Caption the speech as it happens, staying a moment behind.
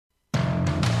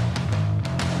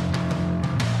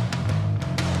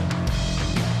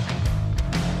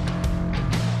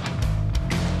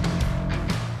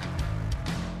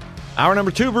Hour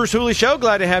number 2, Bruce Hooley Show.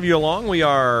 Glad to have you along. We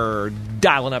are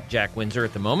dialing up Jack Windsor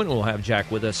at the moment. We'll have Jack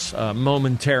with us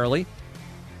momentarily.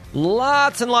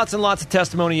 Lots and lots and lots of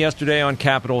testimony yesterday on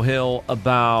Capitol Hill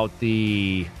about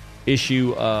the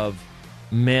issue of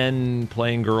men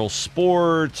playing girls'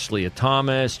 sports, Leah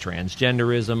Thomas,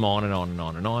 transgenderism, on and on and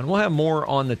on and on. We'll have more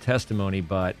on the testimony,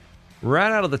 but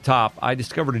right out of the top, I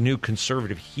discovered a new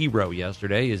conservative hero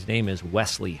yesterday. His name is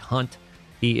Wesley Hunt.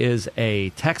 He is a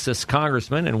Texas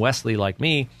congressman, and Wesley, like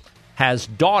me, has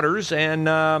daughters, and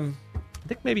I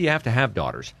think maybe you have to have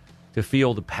daughters to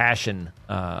feel the passion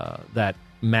that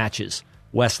matches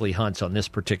Wesley Hunt's on this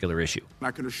particular issue. I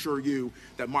can assure you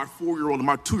that my 4-year-old and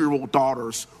my 2-year-old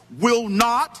daughters will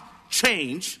not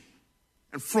change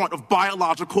in front of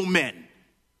biological men.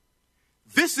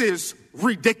 This is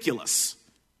ridiculous.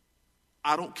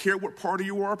 I don't care what party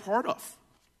you are a part of.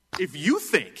 If you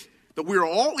think that we are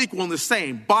all equal and the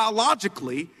same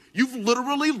biologically, you've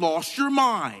literally lost your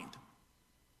mind.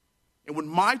 And when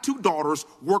my 2 daughters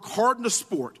work hard in the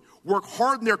sport, work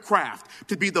hard in their craft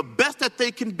to be the best that they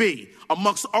can be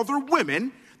amongst other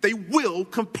women, they will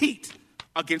compete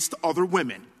against other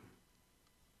women.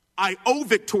 I owe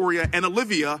Victoria and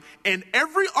Olivia and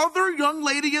every other young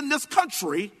lady in this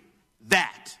country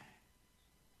that.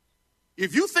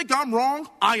 If you think I'm wrong,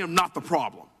 I am not the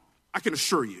problem. I can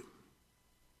assure you.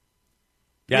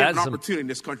 We have an opportunity in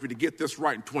this country to get this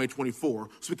right in 2024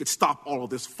 so we could stop all of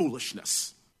this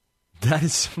foolishness. That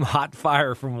is some hot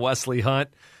fire from Wesley Hunt.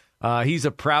 He's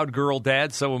a proud girl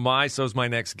dad. So am I. So is my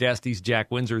next guest. He's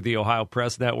Jack Windsor, the Ohio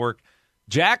Press Network.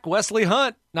 Jack, Wesley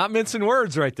Hunt, not mincing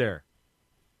words right there.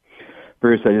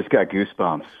 Bruce, I just got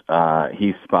goosebumps.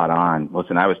 He's spot on.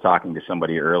 Listen, I was talking to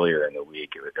somebody earlier in the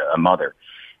week, a mother,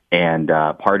 and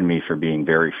pardon me for being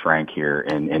very frank here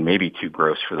and maybe too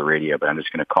gross for the radio, but I'm just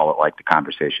going to call it like the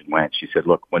conversation went. She said,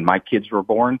 look, when my kids were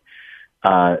born,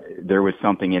 there was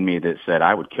something in me that said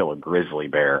I would kill a grizzly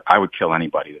bear. I would kill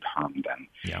anybody that harmed them.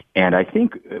 Yep. And I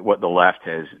think what the left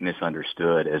has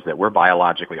misunderstood is that we're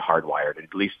biologically hardwired,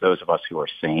 at least those of us who are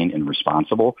sane and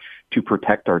responsible, to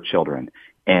protect our children.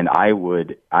 And I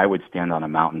would stand on a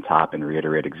mountaintop and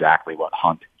reiterate exactly what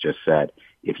Hunt just said.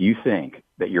 If you think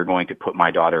that you're going to put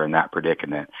my daughter in that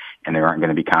predicament and there aren't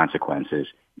going to be consequences,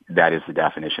 that is the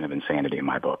definition of insanity in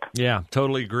my book. Yeah,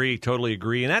 totally agree. Totally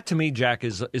agree. And that, to me, Jack,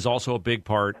 is also a big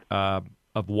part of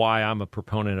why I'm a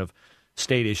proponent of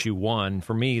State Issue 1.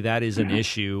 For me, that is an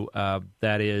issue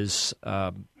that is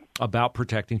about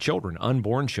protecting children,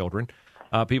 unborn children.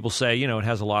 People say, it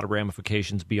has a lot of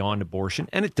ramifications beyond abortion,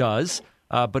 and it does.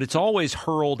 But it's always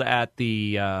hurled at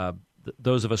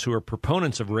those of us who are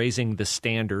proponents of raising the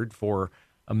standard for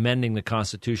amending the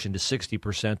Constitution to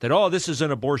 60%, that, this is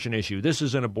an abortion issue. This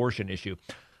is an abortion issue.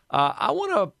 I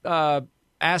want to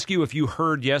ask you if you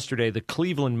heard yesterday the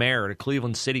Cleveland mayor at a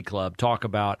Cleveland City Club talk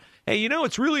about, hey,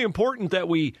 it's really important that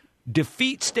we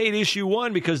defeat State Issue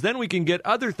 1 because then we can get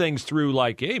other things through,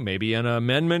 like, hey, maybe an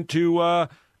amendment to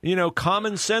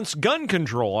common sense gun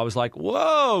control. I was like,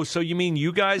 whoa, so you mean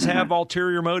you guys have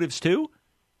ulterior motives too?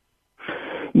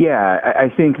 Yeah,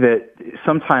 I think that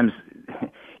sometimes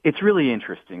it's really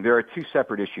interesting. There are 2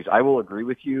 separate issues. I will agree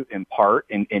with you in part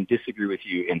and disagree with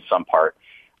you in some part,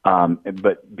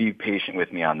 but be patient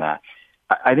with me on that.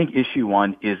 I think issue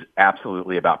 1 is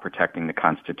absolutely about protecting the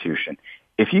Constitution.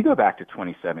 If you go back to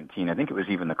 2017, I think it was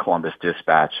even the Columbus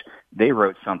Dispatch, they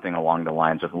wrote something along the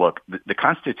lines of, look, the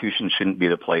Constitution shouldn't be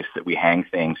the place that we hang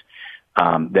things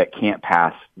that can't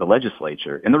pass the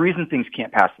legislature. And the reason things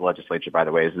can't pass the legislature, by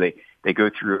the way, is they go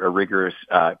through a rigorous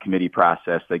committee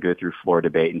process. They go through floor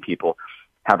debate, and people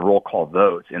have roll call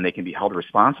votes, and they can be held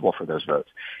responsible for those votes.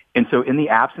 And so in the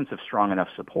absence of strong enough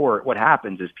support, what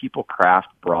happens is people craft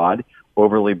broad,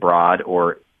 overly broad,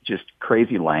 or just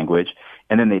crazy language,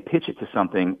 and then they pitch it to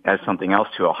something else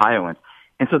to Ohioans.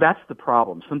 And so that's the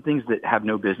problem. Some things that have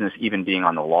no business even being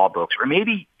on the law books, or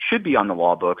maybe should be on the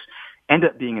law books, end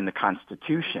up being in the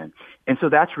Constitution. And so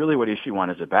that's really what issue 1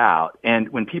 is about. And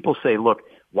when people say, look,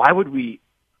 why would we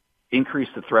increase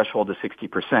the threshold to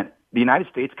 60%? The United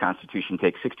States Constitution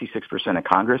takes 66% of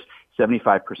Congress,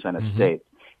 75% of states.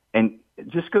 And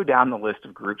just go down the list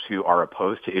of groups who are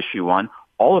opposed to issue 1.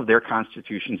 All of their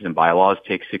constitutions and bylaws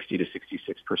take 60 to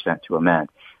 66% to amend.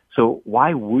 So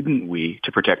why wouldn't we,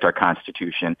 to protect our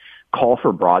Constitution, call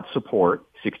for broad support,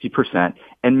 60%,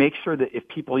 and make sure that if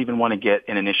people even want to get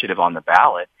an initiative on the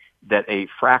ballot, that a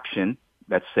fraction,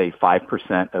 let's say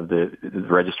 5% of the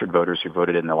registered voters who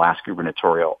voted in the last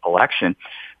gubernatorial election,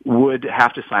 would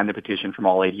have to sign the petition from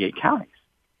all 88 counties.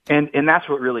 And that's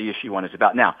what really issue 1 is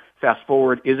about. Now, fast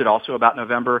forward, is it also about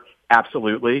November?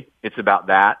 Absolutely. It's about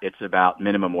that. It's about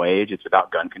minimum wage. It's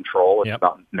about gun control. It's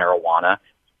about marijuana.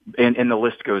 and the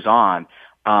list goes on.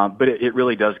 But it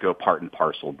really does go part and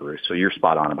parcel, Bruce. So you're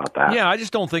spot on about that. Yeah, I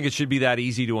just don't think it should be that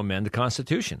easy to amend the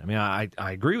Constitution. I mean, I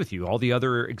agree with you. All the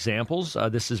other examples,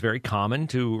 this is very common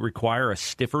to require a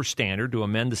stiffer standard to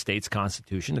amend the state's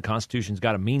Constitution. The Constitution's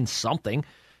got to mean something,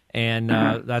 and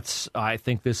I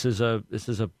think this is a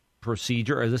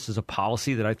procedure, or this is a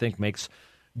policy that I think makes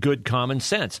good common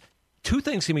sense. Two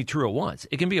things can be true at once.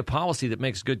 It can be a policy that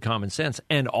makes good common sense,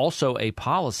 and also a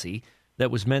policy that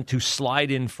was meant to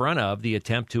slide in front of the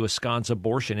attempt to ensconce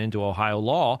abortion into Ohio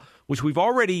law, which we've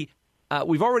already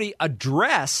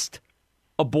addressed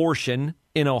abortion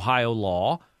in Ohio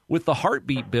law with the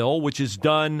heartbeat bill, which is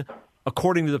done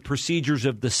according to the procedures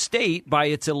of the state by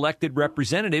its elected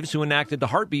representatives who enacted the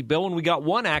heartbeat bill, and we got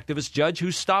one activist judge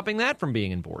who's stopping that from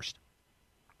being enforced.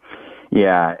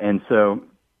 Yeah, and so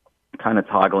kind of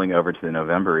toggling over to the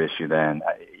November issue then,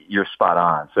 you're spot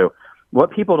on. So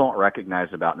what people don't recognize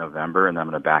about November, and I'm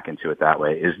going to back into it that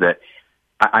way, is that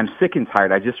I'm sick and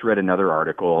tired. I just read another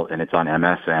article, and it's on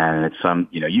MSN, and it's some,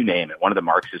 you name it, one of the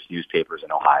Marxist newspapers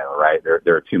in Ohio, right?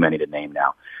 There are too many to name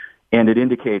now. And it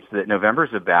indicates that November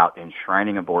is about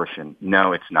enshrining abortion.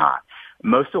 No, it's not.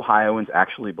 Most Ohioans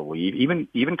actually believe,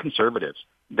 even conservatives,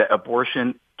 that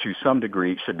abortion to some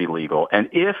degree should be legal. And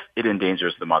if it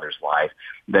endangers the mother's life,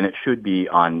 then it should be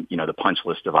on, the punch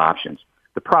list of options.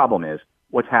 The problem is,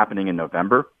 what's happening in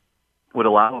November would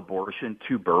allow abortion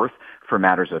to birth for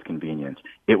matters of convenience.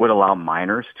 It would allow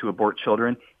minors to abort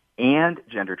children and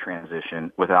gender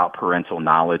transition without parental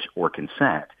knowledge or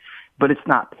consent. But it's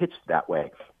not pitched that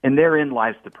way. And therein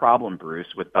lies the problem,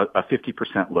 Bruce, with a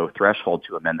 50% low threshold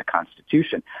to amend the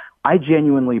Constitution. I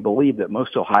genuinely believe that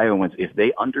most Ohioans, if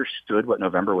they understood what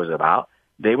November was about,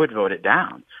 they would vote it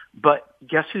down. But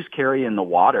guess who's carrying the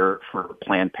water for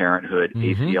Planned Parenthood,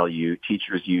 ACLU,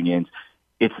 teachers' unions?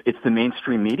 It's the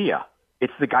mainstream media.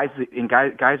 It's the guys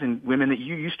and women that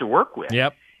you used to work with.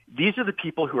 Yep. These are the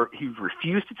people who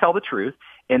refuse to tell the truth,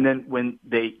 and then when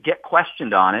they get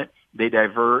questioned on it, they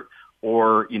divert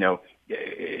or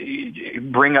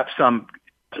bring up some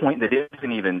point that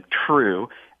isn't even true.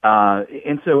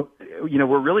 And so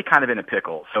we're really kind of in a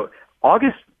pickle. So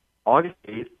August 8th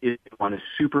is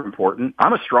super important.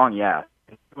 I'm a strong yes.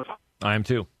 I am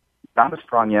too. I'm a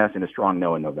strong yes and a strong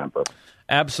no in November.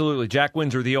 Absolutely. Jack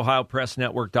Windsor,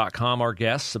 TheOhioPressNetwork.com, our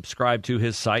guest. Subscribe to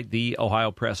his site,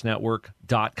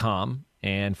 TheOhioPressNetwork.com,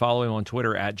 and follow him on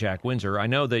Twitter at Jack Windsor. I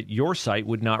know that your site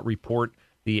would not report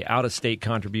the out-of-state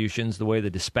contributions the way the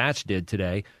Dispatch did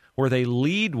today, where they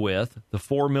lead with the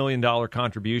 $4 million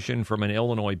contribution from an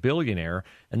Illinois billionaire,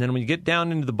 and then when you get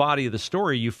down into the body of the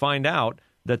story, you find out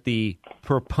that the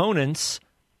proponents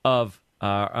of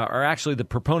are actually the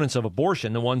proponents of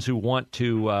abortion, the ones who want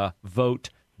to vote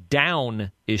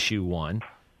down Issue 1.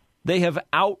 They have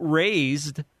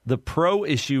outraised the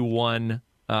pro-Issue 1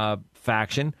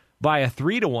 faction by a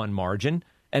 3-1 margin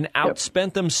and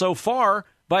outspent them so far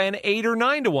by an 8 or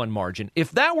 9-1 margin.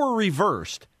 If that were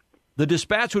reversed, the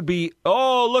Dispatch would be,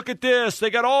 oh, look at this.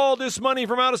 They got all this money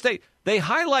from out of state. They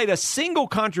highlight a single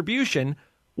contribution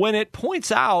when it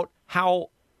points out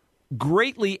how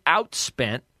greatly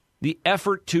outspent the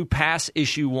effort to pass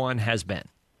Issue 1 has been.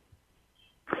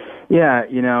 Yeah,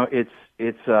 it's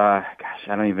I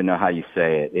don't even know how you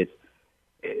say it.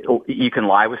 You can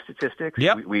lie with statistics.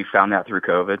 Yep. We found that through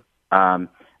COVID. But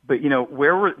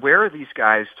where are these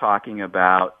guys talking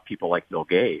about people like Bill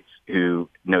Gates, who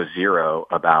knows zero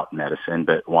about medicine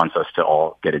but wants us to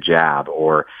all get a jab,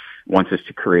 or wants us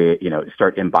to create,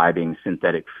 start imbibing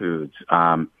synthetic foods?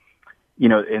 And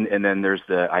then there's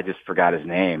I just forgot his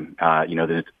name,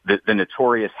 the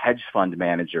notorious hedge fund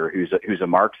manager who's a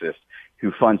Marxist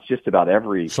who funds just about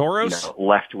every Soros?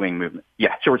 Left-wing movement.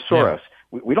 Yeah, George Soros.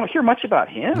 Yeah. We don't hear much about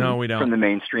him from the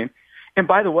mainstream. And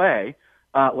by the way,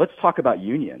 let's talk about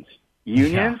unions.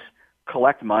 Unions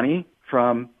collect money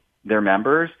from their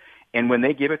members, and when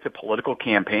they give it to political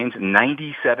campaigns,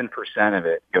 97% of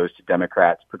it goes to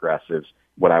Democrats, progressives,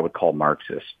 what I would call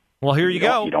Marxists. Well, here you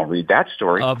go. You don't read that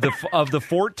story. Of the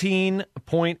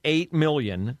 $14.8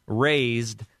 million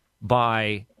raised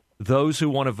by those who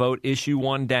want to vote Issue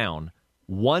 1 down,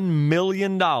 $1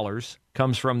 million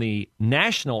comes from the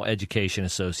National Education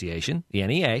Association, the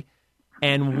NEA,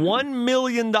 and $1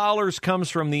 million comes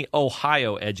from the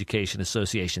Ohio Education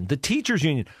Association, the teachers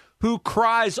union, who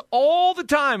cries all the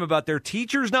time about their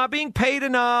teachers not being paid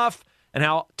enough and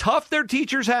how tough their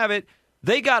teachers have it.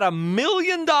 They got $1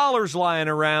 million lying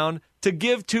around to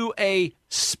give to a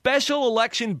special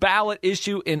election ballot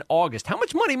issue in August. How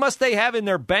much money must they have in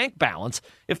their bank balance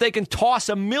if they can toss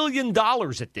 $1 million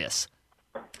at this?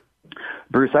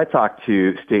 Bruce, I talked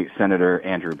to State Senator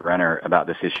Andrew Brenner about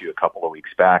this issue a couple of weeks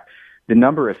back. The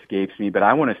number escapes me, but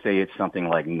I want to say it's something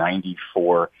like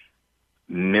 $94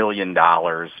 million.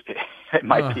 It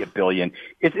might be $1 billion.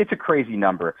 It's a crazy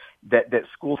number that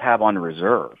schools have on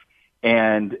reserve.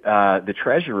 And the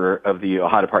treasurer of the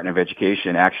Ohio Department of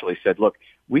Education actually said, look,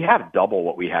 we have double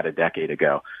what we had a decade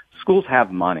ago. Schools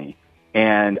have money,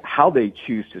 and how they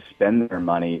choose to spend their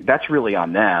money, that's really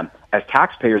on them. As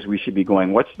taxpayers, we should be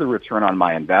going, what's the return on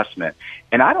my investment?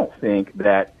 And I don't think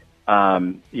that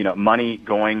money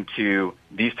going to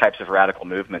these types of radical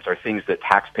movements are things that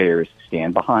taxpayers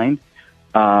stand behind.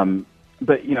 But,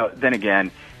 then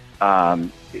again,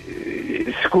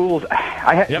 schools,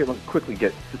 I have to quickly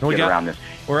get around this.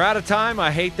 We're out of time.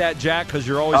 I hate that, Jack, because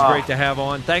you're always great to have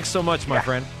on. Thanks so much, my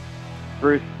friend.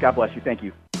 Bruce, God bless you. Thank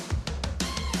you.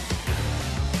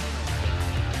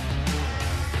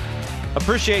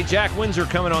 Appreciate Jack Windsor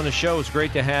coming on the show. It's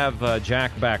great to have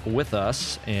Jack back with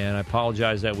us, and I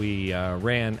apologize that we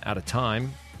ran out of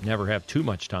time. Never have too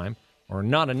much time, or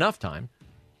not enough time,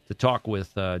 to talk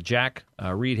with Jack.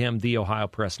 Read him,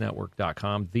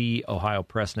 theohiopressnetwork.com,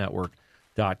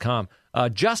 theohiopressnetwork.com.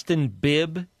 Justin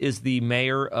Bibb is the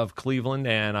mayor of Cleveland,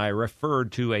 and I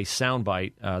referred to a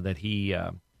soundbite that he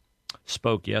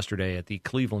spoke yesterday at the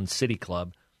Cleveland City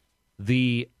Club.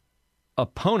 The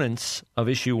opponents of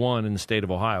Issue 1 in the state of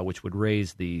Ohio, which would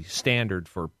raise the standard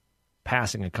for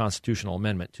passing a constitutional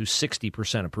amendment to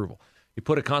 60% approval. You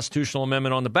put a constitutional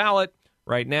amendment on the ballot.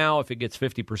 Right now, if it gets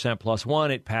 50% plus one,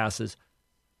 it passes.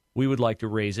 We would like to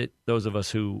raise it. Those of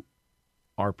us who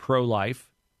are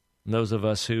pro-life, and those of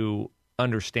us who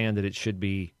understand that it should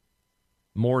be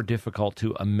more difficult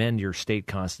to amend your state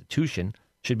constitution,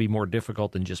 should be more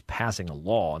difficult than just passing a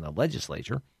law in the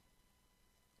legislature.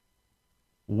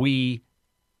 We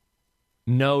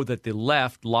know that the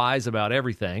left lies about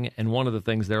everything, and one of the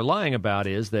things they're lying about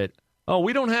is that,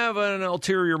 we don't have an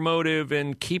ulterior motive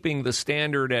in keeping the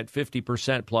standard at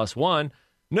 50% plus one.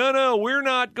 No, we're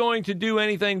not going to do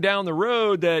anything down the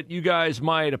road that you guys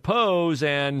might oppose,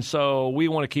 and so we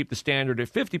want to keep the standard at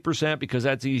 50% because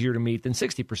that's easier to meet than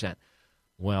 60%.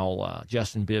 Well,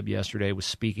 Justin Bibb yesterday was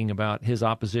speaking about his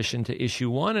opposition to Issue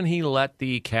 1, and he let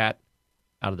the cat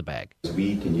out of the bag.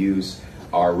 We can use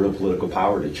our real political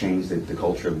power to change the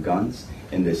culture of guns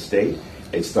in this state.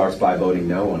 It starts by voting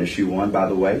no on Issue 1, by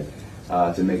the way,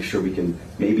 to make sure we can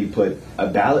maybe put a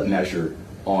ballot measure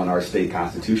on our state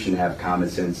constitution to have common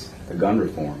sense gun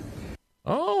reform.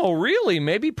 Oh, really?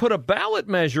 Maybe put a ballot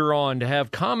measure on to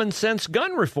have common sense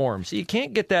gun reform. So you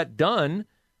can't get that done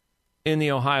in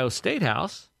the Ohio State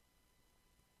House,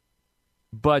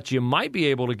 but you might be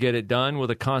able to get it done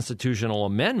with a constitutional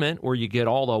amendment where you get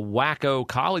all the wacko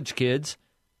college kids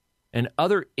and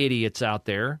other idiots out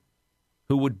there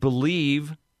who would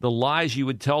believe the lies you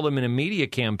would tell them in a media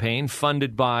campaign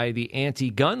funded by the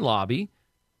anti-gun lobby.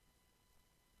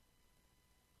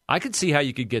 I could see how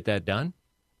you could get that done.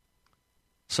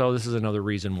 So this is another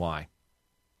reason why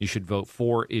you should vote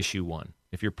for Issue 1.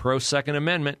 If you're pro-Second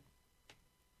Amendment,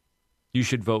 you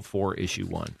should vote for Issue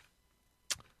 1.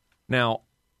 Now,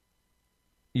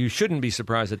 you shouldn't be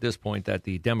surprised at this point that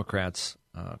the Democrats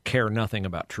care nothing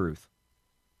about truth.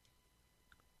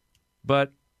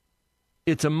 But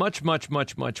it's a much, much,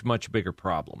 much, much, much bigger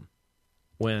problem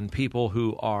when people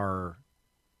who are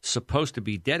supposed to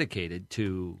be dedicated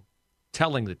to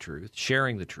telling the truth,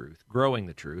 sharing the truth, growing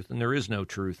the truth, and there is no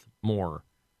truth more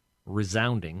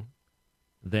resounding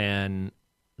than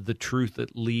the truth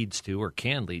that leads to or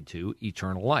can lead to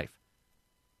eternal life.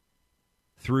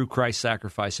 Through Christ's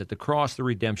sacrifice at the cross, the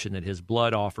redemption that his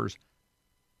blood offers,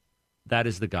 that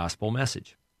is the gospel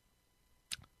message.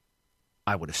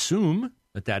 I would assume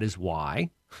that is why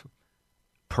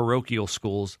parochial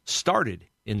schools started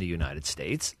in the United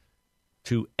States,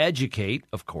 to educate,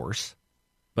 of course,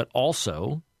 but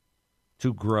also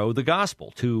to grow the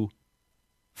gospel, to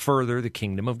further the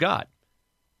kingdom of God.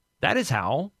 That is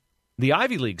how the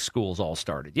Ivy League schools all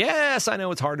started. Yes, I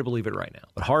know it's hard to believe it right now,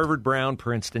 but Harvard, Brown,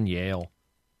 Princeton, Yale,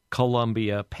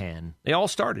 Columbia, Penn, they all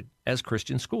started as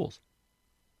Christian schools.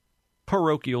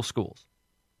 Parochial schools.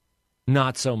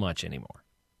 Not so much anymore.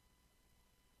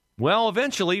 Well,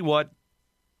 eventually what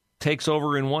takes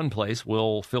over in one place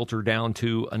will filter down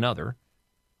to another.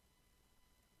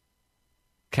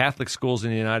 Catholic schools in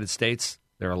the United States,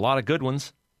 there are a lot of good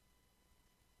ones,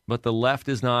 but the left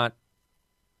is not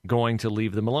going to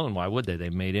leave them alone. Why would they?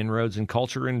 They've made inroads in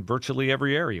culture in virtually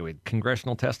every area. We had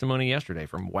congressional testimony yesterday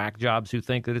from whack jobs who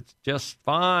think that it's just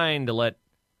fine to let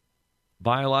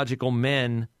biological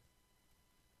men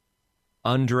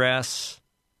undress,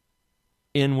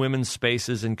 in women's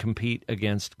spaces and compete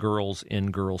against girls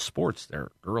in girls' sports.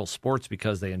 They're girls' sports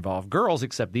because they involve girls,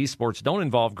 except these sports don't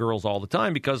involve girls all the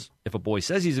time because if a boy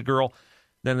says he's a girl,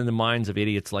 then in the minds of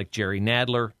idiots like Jerry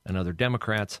Nadler and other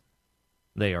Democrats,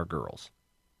 they are girls.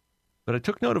 But I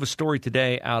took note of a story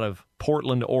today out of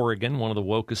Portland, Oregon, one of the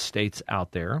wokest states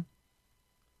out there.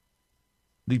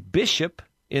 The bishop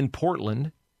in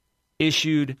Portland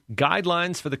issued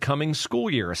guidelines for the coming school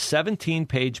year, a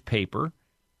 17-page paper.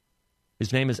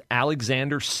 His name is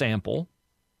Alexander Sample,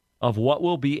 of what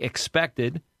will be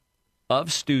expected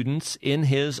of students in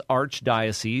his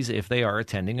archdiocese if they are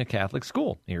attending a Catholic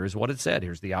school. Here's what it said.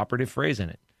 Here's the operative phrase in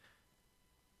it.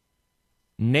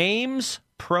 Names,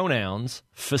 pronouns,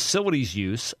 facilities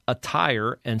use,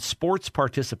 attire, and sports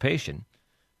participation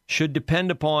should depend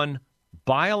upon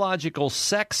biological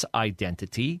sex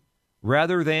identity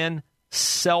rather than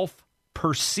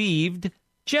self-perceived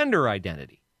gender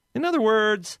identity. In other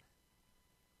words,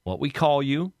 what we call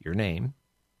you, your name,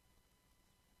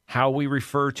 how we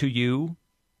refer to you,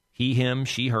 he, him,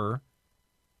 she, her,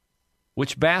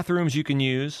 which bathrooms you can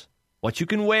use, what you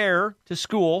can wear to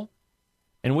school,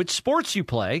 and which sports you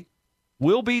play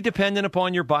will be dependent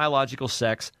upon your biological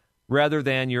sex rather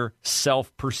than your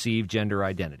self-perceived gender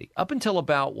identity. Up until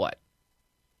about,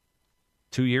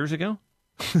 2 years ago?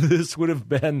 This would have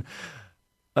been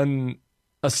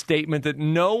a statement that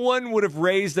no one would have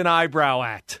raised an eyebrow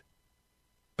at.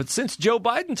 But since Joe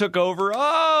Biden took over,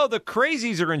 the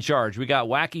crazies are in charge. We got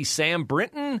wacky Sam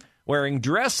Brinton wearing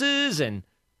dresses and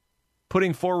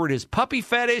putting forward his puppy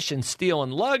fetish and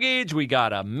stealing luggage. We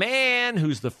got a man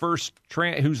who's the first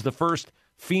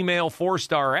female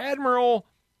 4-star admiral.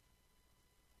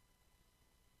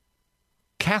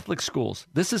 Catholic schools.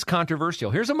 This is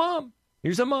controversial. Here's a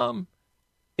mom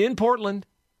in Portland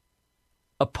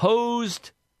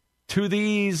opposed to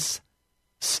these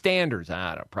standards.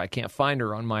 I probably can't find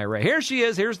her on my array. Here she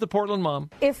is. Here's the Portland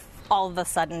mom. If all of a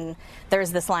sudden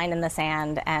there's this line in the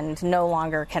sand and no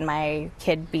longer can my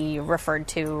kid be referred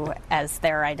to as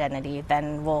their identity,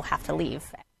 then we'll have to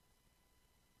leave.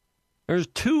 There's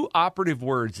two operative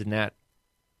words in that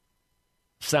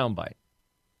soundbite.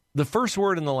 The first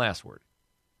word and the last word.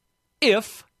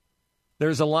 If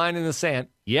there's a line in the sand,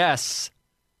 yes,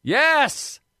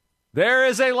 there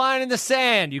is a line in the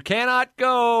sand. You cannot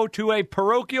go to a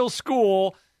parochial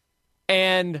school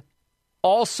and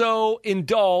also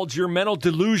indulge your mental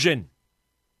delusion.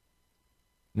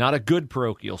 Not a good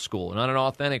parochial school, not an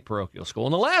authentic parochial school.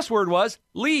 And the last word was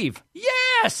leave.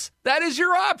 Yes, that is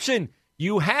your option.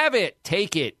 You have it.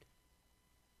 Take it.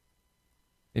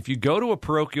 If you go to a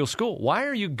parochial school, why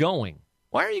are you going?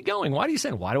 Why are you going? Why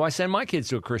do I send my kids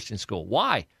to a Christian school?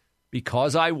 Why?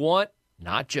 Because I want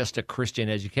not just a Christian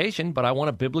education, but I want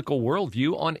a biblical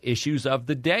worldview on issues of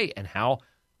the day and how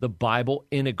the Bible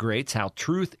integrates, how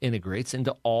truth integrates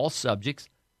into all subjects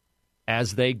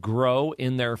as they grow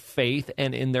in their faith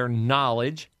and in their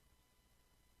knowledge.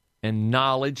 And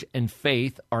knowledge and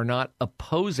faith are not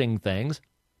opposing things.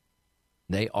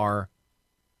 They are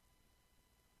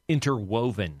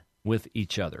interwoven with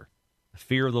each other. The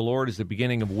fear of the Lord is the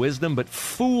beginning of wisdom, but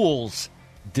fools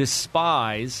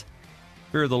despise.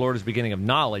 Fear of the Lord is the beginning of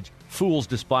knowledge. Fools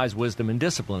despise wisdom and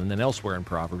discipline. And then elsewhere in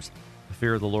Proverbs, the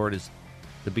fear of the Lord is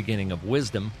the beginning of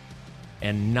wisdom,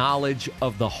 and knowledge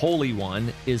of the Holy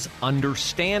One is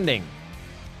understanding.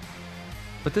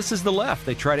 But this is the left.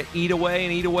 They try to eat away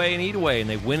and eat away and eat away, and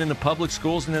they win in the public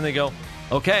schools, and then they go,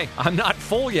 okay, I'm not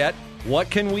full yet. What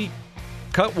can we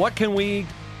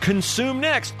consume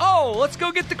next? Oh, let's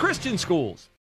go get the Christian schools.